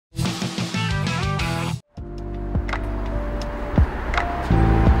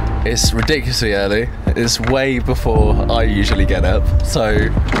It's ridiculously early. It's way before I usually get up. So,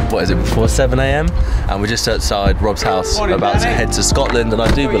 what is it, before 7 AM? And we're just outside Rob's house, about to head to Scotland, and I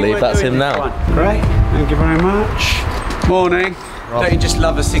do believe that's him now. Great, thank you very much. Morning. Rob. Don't you just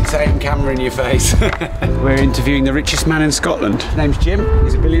love a 6 AM camera in your face? We're interviewing the richest man in Scotland. His name's Jim,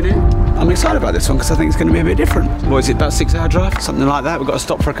 he's a billionaire. I'm excited about this one because I think it's going to be a bit different. What is it, about a 6 hour drive? Something like that. We've got to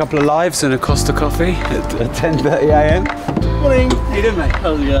stop for a couple of lives and a Costa coffee at 10:30 AM. Morning. How you doing, mate?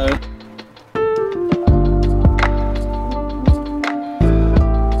 How's it going?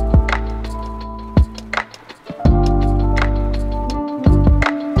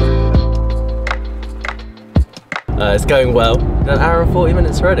 It's going well. An hour and 40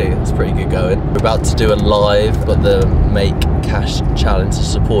 minutes already. It's pretty good going. We're about to do a live, got the Make Cash Challenge, the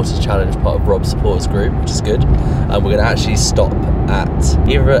Supporters Challenge, part of Rob's supporters group, which is good. And we're going to actually stop at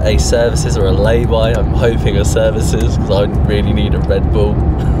either a services or a lay-by. I'm hoping a services because I really need a Red Bull.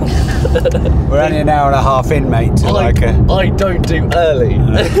 We're only an hour and a half in, mate. I don't do early.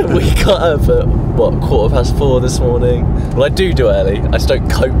 We got up at what, 4:15 this morning. Well, I do early. I just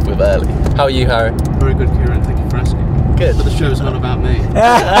don't cope with early. How are you, Harry? Very good, Kieran. Thank you for asking. Good. But the show's not about me.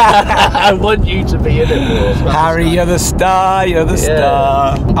 I want you to be in it more. Harry, you're the star. You're the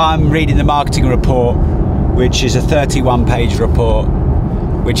star. I'm reading the marketing report, which is a 31-page report,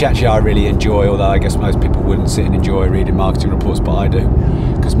 which actually I really enjoy, although I guess most people wouldn't sit and enjoy reading marketing reports, but I do.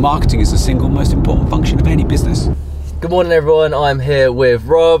 Because marketing is the single most important function of any business. Good morning, everyone. I'm here with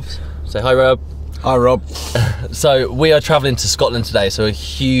Rob. Say hi, Rob. Hi, Rob. So we are travelling to Scotland today, so a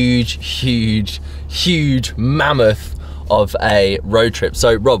huge mammoth of a road trip.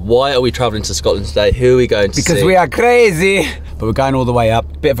 So Rob, why are we travelling to Scotland today? Who are we going to see? Because we are crazy. But we're going all the way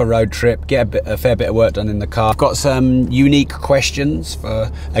up, bit of a road trip, get a fair bit of work done in the car. I've got some unique questions for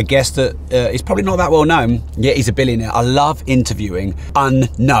a guest that is probably not that well known, yet he's a billionaire. I love interviewing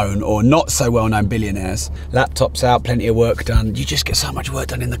unknown or not so well known billionaires. Laptops out, plenty of work done. You just get so much work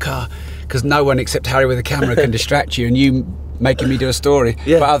done in the car because no one except Harry with a camera can distract you, and you making me do a story.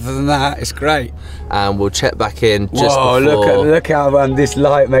 Yeah. But other than that, it's great. And we'll check back in just Whoa, before. look how this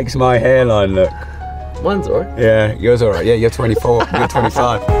light makes my hairline look. Mine's alright. Yeah, yours alright. Yeah, you're 24, you're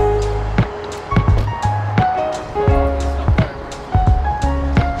 25. Maybe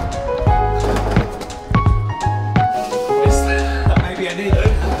I need it.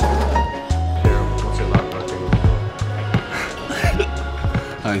 What's it like working?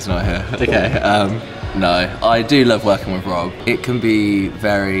 Oh, he's not here. Okay. No, I do love working with Rob. It can be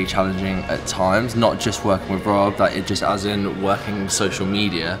very challenging at times, not just working with Rob, like it just as in working social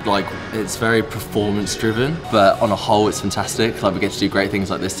media. Like, it's very performance driven, but on a whole it's fantastic. Like, we get to do great things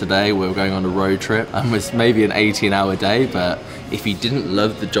like this today. We're going on a road trip and it's maybe an 18-hour day, but if you didn't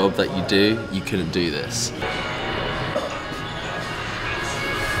love the job that you do, you couldn't do this.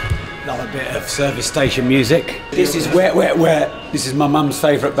 Love a bit of service station music. This is Wet, Wet, Wet. This is my mum's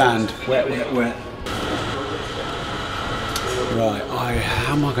favourite band. Wet, Wet, Wet. Right,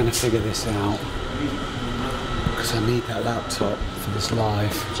 how am I going to figure this out? Because I need that laptop for this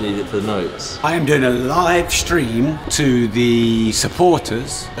live. Do you need it for the notes? I am doing a live stream to the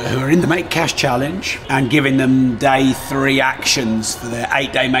supporters who are in the Make Cash Challenge and giving them day 3 actions for their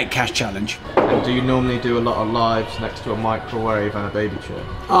 8-day Make Cash Challenge. And do you normally do a lot of lives next to a microwave and a baby chair?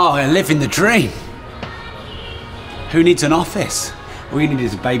 Oh, I live in the dream. Who needs an office? All you need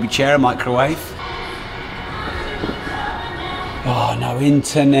is a baby chair, a microwave. Oh, no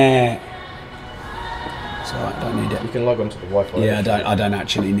internet. It's alright, don't need it. You can log onto the Wi-Fi. Yeah, I don't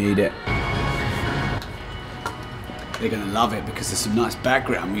actually need it. They're gonna love it because there's some nice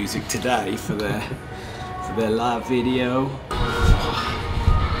background music today for their live video.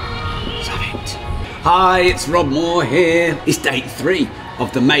 Hi, it's Rob Moore here. It's day 3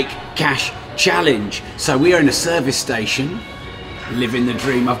 of the Make Cash Challenge. So we are in a service station, living the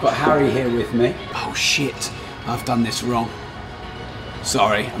dream. I've got Harry here with me. Oh shit, I've done this wrong.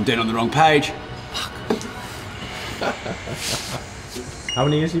 Sorry, I'm doing it on the wrong page. How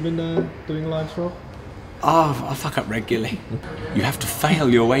many years have you been doing lives for? Oh, I fuck up regularly. You have to fail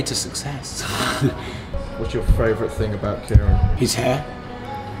your way to success. What's your favourite thing about Kieran? His hair.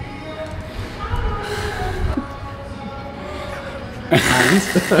 I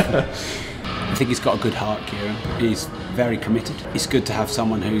think he's got a good heart, Kieran. He's very committed. It's good to have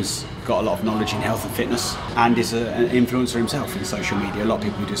someone who's got a lot of knowledge in health and fitness and is an influencer himself in social media. A lot of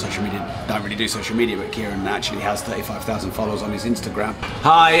people who do social media don't really do social media, but Kieran actually has 35,000 followers on his Instagram.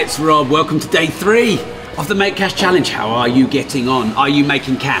 Hi, it's Rob. Welcome to day 3 of the Make Cash Challenge. How are you getting on? Are you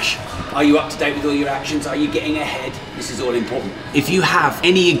making cash? Are you up to date with all your actions? Are you getting ahead? This is all important. If you have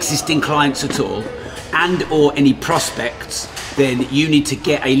any existing clients at all and or any prospects then you need to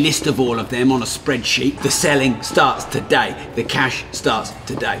get a list of all of them on a spreadsheet. The selling starts today. The cash starts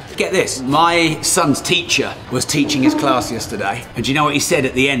today. Get this, my son's teacher was teaching his class yesterday, and do you know what he said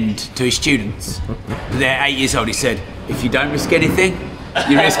at the end to his students? They're 8 years old. He said, if you don't risk anything,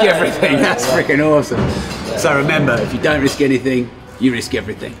 you risk everything. That's freaking awesome. So remember, if you don't risk anything, you risk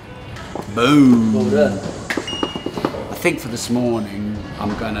everything. Boom. I think for this morning,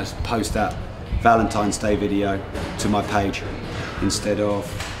 I'm gonna post that Valentine's Day video to my page instead of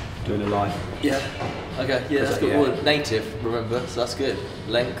doing a live. Yeah. Okay. Yeah, that's good. Yeah. Well, native, remember? So that's good.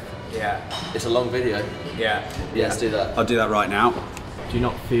 Length. Yeah. It's a long video. Yeah. Yeah, let's do that. I'll do that right now. Do you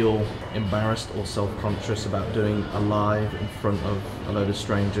not feel embarrassed or self-conscious about doing a live in front of a load of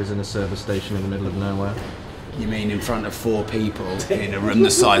strangers in a service station in the middle of nowhere? You mean in front of 4 people in a room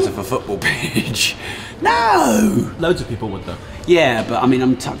the size of a football pitch? No! Loads of people would though. Yeah, but I mean,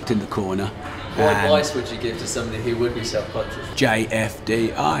 I'm tucked in the corner. What advice would you give to somebody who would be self-conscious?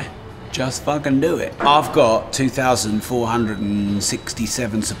 JFDI. Just fucking do it. I've got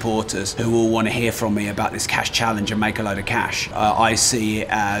 2,467 supporters who all want to hear from me about this cash challenge and make a load of cash. I see it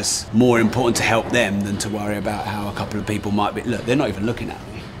as more important to help them than to worry about how a couple of people might be. Look, they're not even looking at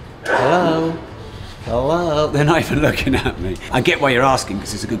me. Hello? Hello? They're not even looking at me. I get why you're asking,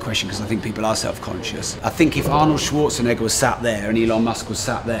 because it's a good question, because I think people are self-conscious. I think if Arnold Schwarzenegger was sat there and Elon Musk was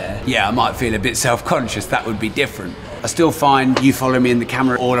sat there, yeah, I might feel a bit self-conscious. That would be different. I still find you following me in the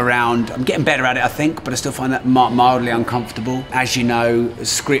camera all around. I'm getting better at it, I think, but I still find that mildly uncomfortable. As you know,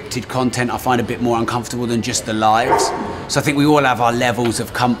 scripted content I find a bit more uncomfortable than just the lives. So I think we all have our levels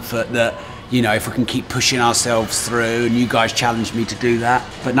of comfort that, you know, if we can keep pushing ourselves through, and you guys challenged me to do that.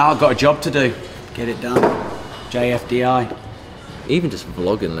 But now I've got a job to do. Get it done. JFDI. Even just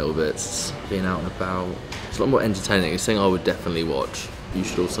vlogging little bits, being out and about. It's a lot more entertaining. It's a thing I would definitely watch. You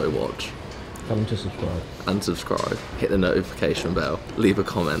should also watch. Tell them to subscribe. And subscribe. Hit the notification bell. Leave a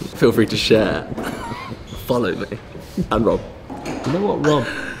comment. Feel free to share. Follow me. And Rob. You know what Rob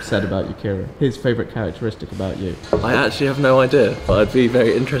said about you, Kieran? His favourite characteristic about you? I actually have no idea, but I'd be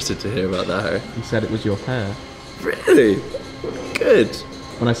very interested to hear about that, Harry. He said it was your hair. Really? Good.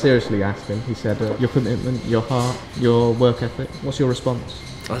 When I seriously asked him, he said, your commitment, your heart, your work ethic. What's your response?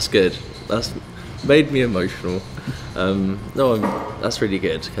 That's good. That's made me emotional. No, that's really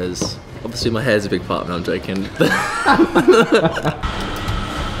good, because obviously my hair's a big part of it. I'm joking.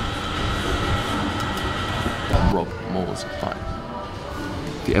 Rob Moore's fine.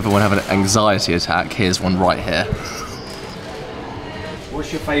 If you ever want to have an anxiety attack, here's one right here.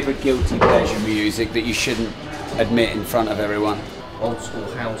 What's your favourite guilty pleasure music that you shouldn't admit in front of everyone? Old school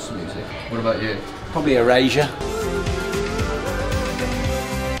house music. What about you? Probably Erasure.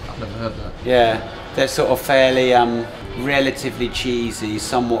 I've never heard that. Yeah, they're sort of fairly relatively cheesy,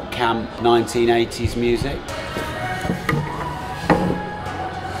 somewhat camp 1980s music.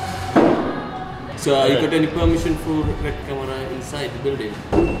 So you got any permission for red camera inside the building?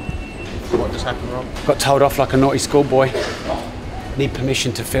 What just happened, Rob? Got told off like a naughty schoolboy. Need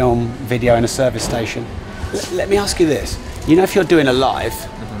permission to film video in a service station. Let me ask you this. You know, if you're doing a live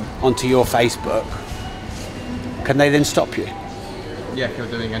onto your Facebook, can they then stop you? Yeah, if you're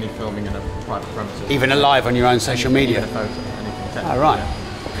doing any filming in a private premises. Even a live on your own social media? Even a photo, anything. Oh, right.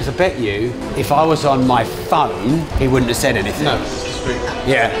 Because I bet you, if I was on my phone, he wouldn't have said anything. No, it's discreet.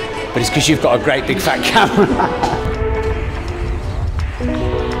 Yeah, but it's because you've got a great big fat camera.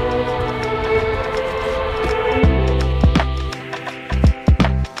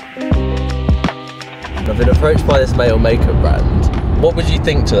 I've been approached by this male makeup brand. What would you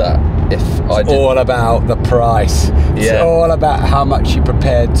think to that if I did? All about the price. It's Yeah. all about how much you're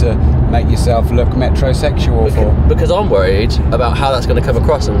prepared to make yourself look metrosexual for. Because I'm worried about how that's going to come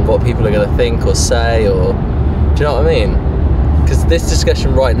across and what people are going to think or say, or do you know what I mean? Because this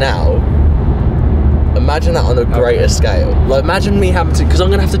discussion right now, imagine that on a greater scale. Like, imagine me having to, because I'm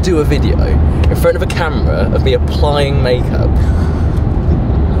going to have to do a video in front of a camera of me applying makeup.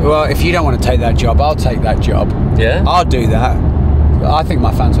 Well, if you don't want to take that job, I'll take that job. Yeah? I'll do that. I think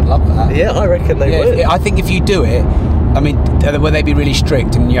my fans would love that. Yeah, I reckon they would. I think if you do it, I mean, will they be really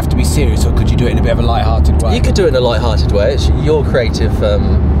strict and you have to be serious, or could you do it in a bit of a light-hearted way? You could do it in a light-hearted way. It's your creative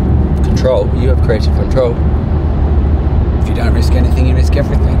control. You have creative control. If you don't risk anything, you risk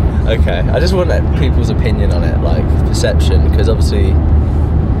everything. Okay, I just want people's opinion on it, like perception, because obviously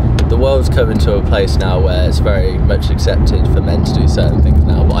the world's coming to a place now where it's very much accepted for men to do certain things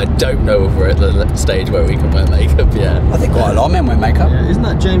now, but I don't know if we're at the stage where we can wear makeup yet. I think quite a lot of men wear makeup. Yeah, isn't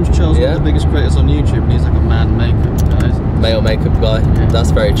that James Charles, one of the biggest creators on YouTube, and he's like a man makeup guy, isn't he? Male makeup guy, Yeah.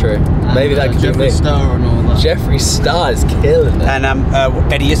 That's very true. Maybe that could be me. Jeffree Star and all that. Jeffree Star is killing it. And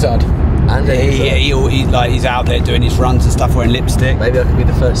Eddie Izzard. And he's out there doing his runs and stuff, wearing lipstick. Maybe I could be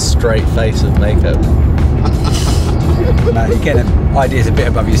the first straight face of makeup. No, you're getting ideas a bit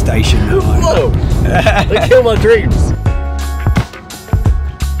above your station now. Whoa! They kill my dreams.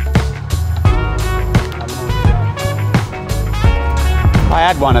 I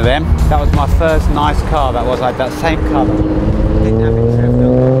had one of them. That was my first nice car. I had that same colour. Didn't have it trimmed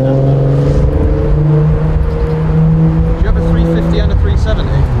up. Do you have a 350 and a 370?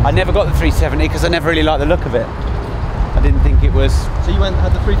 I never got the 370 because I never really liked the look of it. I didn't think it was. So you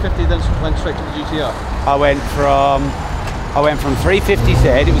had the 350, then went straight to the GTR? I went from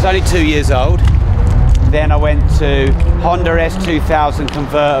 350Z. It was only 2 years old. Then I went to Honda S2000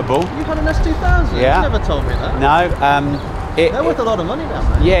 convertible. You had an S2000? Yeah. You never told me that. No. They're worth a lot of money now,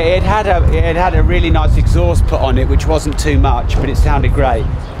 man. Yeah, it had a really nice exhaust put on it, which wasn't too much, but it sounded great.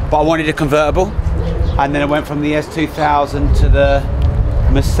 But I wanted a convertible, and then I went from the S2000 to the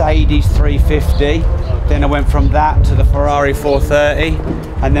Mercedes 350. Then I went from that to the Ferrari 430,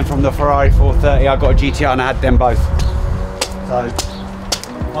 and then from the Ferrari 430 I got a GTR, and I had them both. So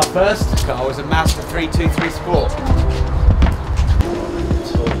my first car was a Mazda 323 Sport.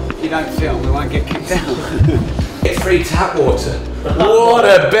 If you don't film, we won't get kicked out. Get free tap water. What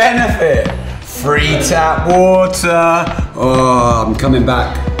a benefit! Free tap water. Oh, I'm coming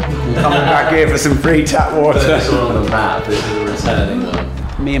back. I'm coming back here for some free tap water. This one on the map. This is a returning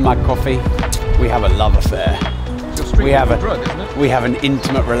one. Me and my coffee, we have a love affair. We have an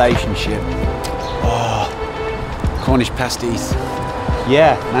intimate relationship. Oh, Cornish pasties.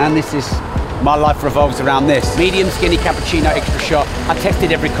 Yeah, man, my life revolves around this. Medium, skinny, cappuccino, extra shot. I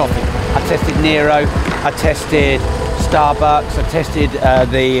tested every coffee. I tested Nero, I tested Starbucks, I tested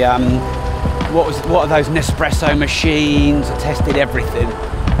what are those Nespresso machines? I tested everything.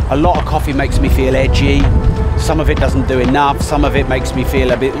 A lot of coffee makes me feel edgy. Some of it doesn't do enough. Some of it makes me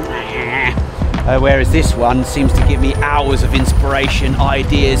feel a bit whereas this one seems to give me hours of inspiration,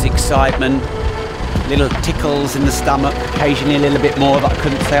 ideas, excitement, little tickles in the stomach, occasionally a little bit more that I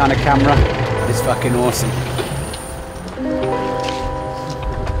couldn't say on a camera. It's fucking awesome.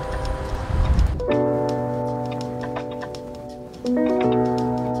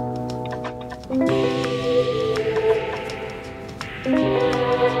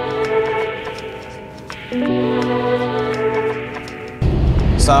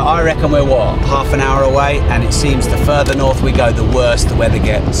 So I reckon we're what, half an hour away, and it seems the further north we go, the worse the weather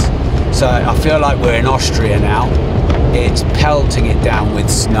gets. So I feel like we're in Austria now. It's pelting it down with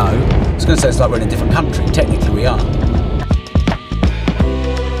snow. I was going to say it's like we're in a different country. Technically we are.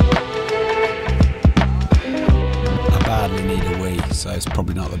 I badly need a wee, so it's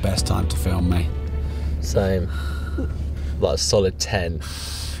probably not the best time to film me. Same. Like a solid 10.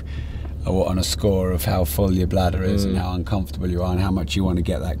 On a score of how full your bladder is and how uncomfortable you are and how much you want to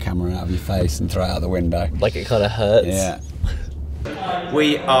get that camera out of your face and throw it out the window. Like it kind of hurts. Yeah.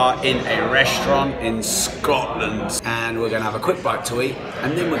 We are in a restaurant in Scotland and we're going to have a quick bite to eat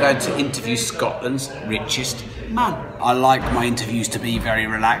and then we're going to interview Scotland's richest man. I like my interviews to be very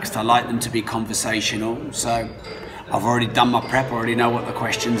relaxed. I like them to be conversational. So I've already done my prep. I already know what the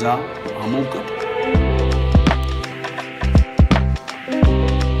questions are. I'm all good.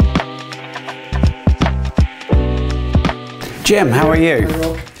 Jim, how are you?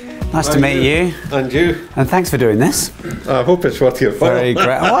 Nice to meet you. And you. And thanks for doing this. I hope it's worth your while. Very great.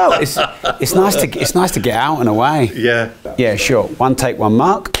 Well, it's nice to get out and away. Yeah. Yeah, sure. One take, one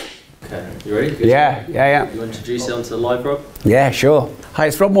mark. Okay, you ready? Good. Yeah. You introduce it onto the live, Rob? Yeah, sure. Hi,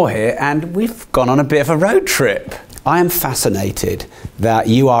 it's Rob Moore here, and we've gone on a bit of a road trip. I am fascinated that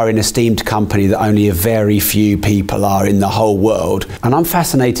you are an esteemed company that only a very few people are in the whole world. And I'm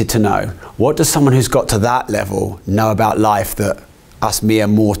fascinated to know, what does someone who's got to that level know about life that us mere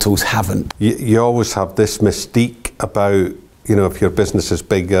mortals haven't? You always have this mystique about, you know, if your business is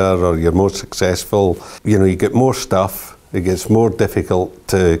bigger or you're more successful, you know, you get more stuff. It gets more difficult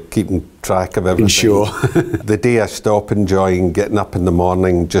to keep track of everything. Sure. The day I stop enjoying getting up in the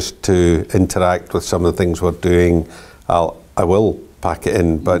morning just to interact with some of the things we're doing, I will pack it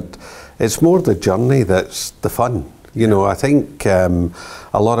in. But it's more the journey that's the fun. You know, I think a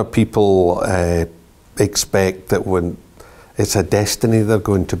lot of people expect that when it's a destiny they're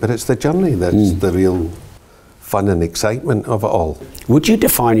going to, but it's the journey that's the real fun and excitement of it all. Would you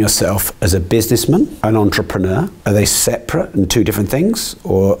define yourself as a businessman, an entrepreneur? Are they separate and two different things,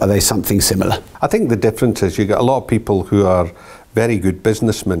 or are they something similar? I think the difference is you get a lot of people who are very good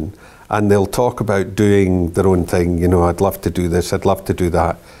businessmen and they'll talk about doing their own thing. You know, I'd love to do this, I'd love to do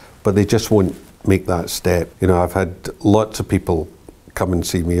that, but they just won't make that step. You know, I've had lots of people come and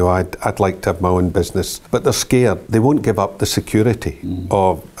see me, oh, I'd like to have my own business, but they're scared. They won't give up the security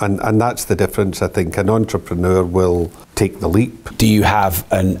of, and that's the difference. I think an entrepreneur will take the leap. Do you have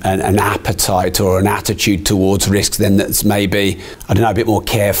an appetite or an attitude towards risks then that's maybe, I don't know, a bit more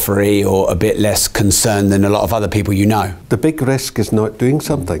carefree or a bit less concerned than a lot of other people you know? The big risk is not doing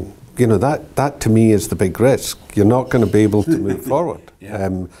something. You know, that to me is the big risk. You're not going to be able to move forward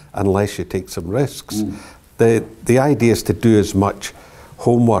unless you take some risks. The idea is to do as much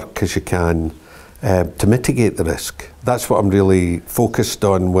homework as you can to mitigate the risk. That's what I'm really focused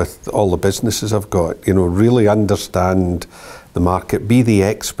on with all the businesses I've got. You know, really understand the market, be the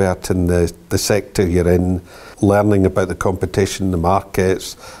expert in the sector you're in, learning about the competition, the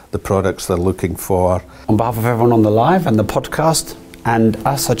markets, the products they're looking for. On behalf of everyone on the live and the podcast and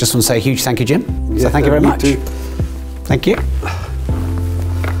us, I just want to say a huge thank you, Jim. So thank you very much. Too. Thank you.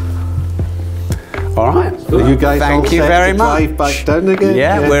 All right. Are you guys thank all you set very to much. drive back down again?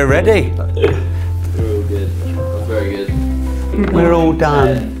 Yeah, we're ready. We're all good. Very good. We're all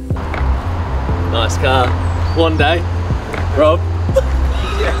done. Nice car. One day. Rob.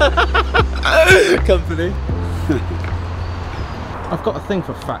 Company. I've got a thing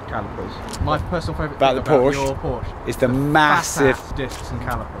for fat calipers. My personal favourite About thing the Porsche? your Porsche. It's the massive fat-ass discs and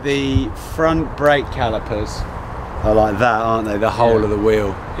calipers. The front brake calipers are like that, aren't they? The whole of the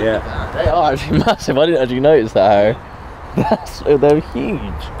wheel. Yeah. They are actually massive. I didn't actually notice that, Harry. They're huge.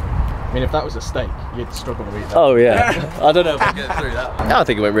 I mean, if that was a steak, you'd struggle to eat that. Oh yeah. I don't know if I'll get through that. No, I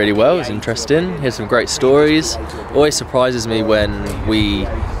think it went really well. It was interesting. Here's some great stories. Always surprises me when we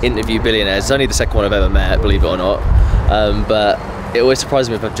interview billionaires. It's only the second one I've ever met, believe it or not. But it always surprises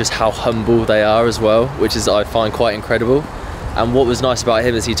me about just how humble they are as well, which is I find quite incredible. And what was nice about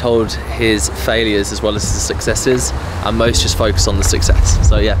him is he told his failures as well as his successes, and most just focus on the success.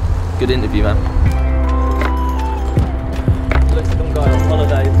 So yeah, good interview, man. Looks like some guy on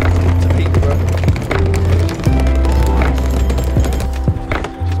holiday to Peterborough.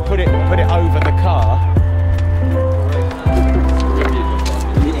 Just put it over the car.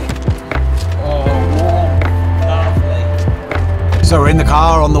 So we're in the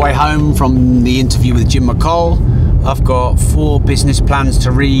car on the way home from the interview with Jim McColl. I've got 4 business plans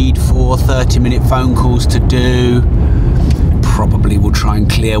to read, 4 30-minute phone calls to do. Probably will try and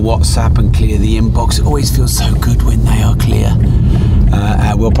clear WhatsApp and clear the inbox. It always feels so good when they are clear.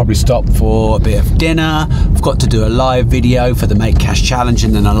 We'll probably stop for a bit of dinner. I've got to do a live video for the Make Cash Challenge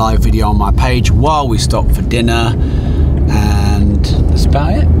and then a live video on my page while we stop for dinner. And that's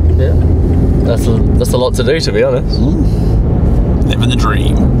about it. Yeah, that's a lot to do, to be honest. Living the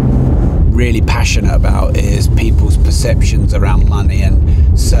dream. Really passionate about is people's perceptions around money,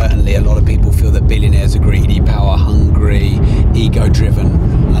 and certainly a lot of people feel that billionaires are greedy, power hungry, ego driven,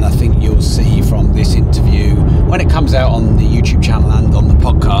 and I think you'll see from this interview when it comes out on the YouTube channel and on the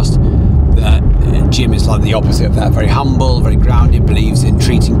podcast that Jim is like the opposite of that, very humble, very grounded, believes in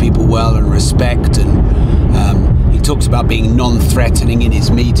treating people well and respect, and he talks about being non-threatening in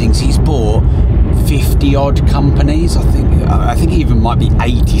his meetings. He's bought 50 odd companies, I think he even might be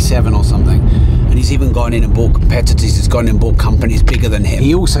 87 or something, and he's even gone in and bought competitors. He's gone in and bought companies bigger than him.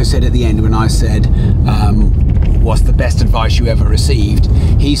 He also said at the end, when I said what's the best advice you ever received,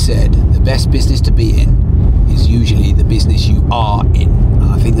 he said the best business to be in is usually the business you are in, and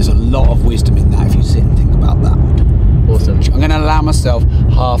I think there's a lot of wisdom in that if you sit and think about that. Awesome. I'm going to allow myself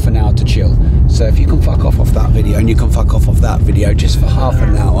half an hour to chill. So if you can fuck off that video and you can fuck off that video just for half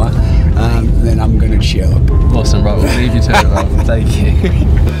an hour, then I'm going to chill. Awesome, right, we'll leave you to it, Rob. Thank you. Do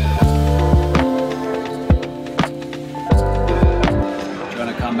you want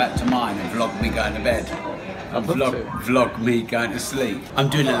to come back to mine and vlog me going to bed? Vlog me going to sleep. I'm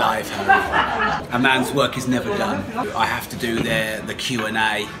doing a live home. A man's work is never done. I have to do the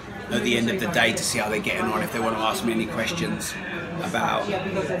Q&A at the end of the day to see how they're getting on, if they want to ask me any questions about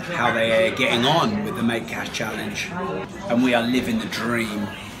how they are getting on with the Make Cash Challenge. And we are living the dream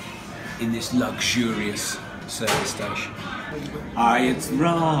in this luxurious service station. Hi, it's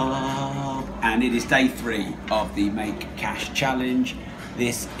Rob, and it is day 3 of the Make Cash Challenge.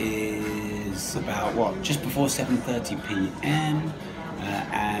 This is about just before 7:30 p.m.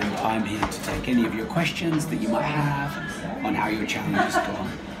 And I'm here to take any of your questions that you might have on how your challenge has gone.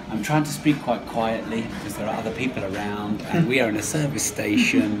 I'm trying to speak quite quietly because there are other people around and we are in a service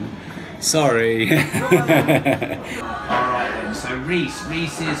station. Sorry. Alright then, so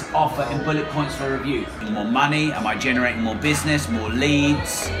Reese's offer in bullet points for review. More money, am I generating more business, more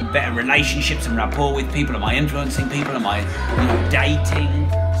leads, better relationships and rapport with people, am I influencing people, am I dating?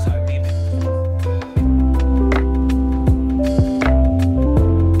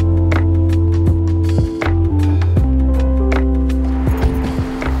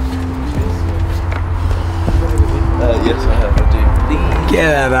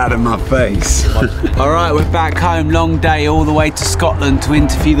 out of my face. All right, we're back home. Long day all the way to Scotland to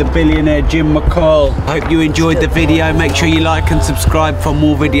interview the billionaire Jim McCall. Hope you enjoyed the video. Make sure you like and subscribe for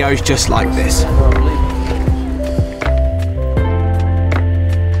more videos just like this.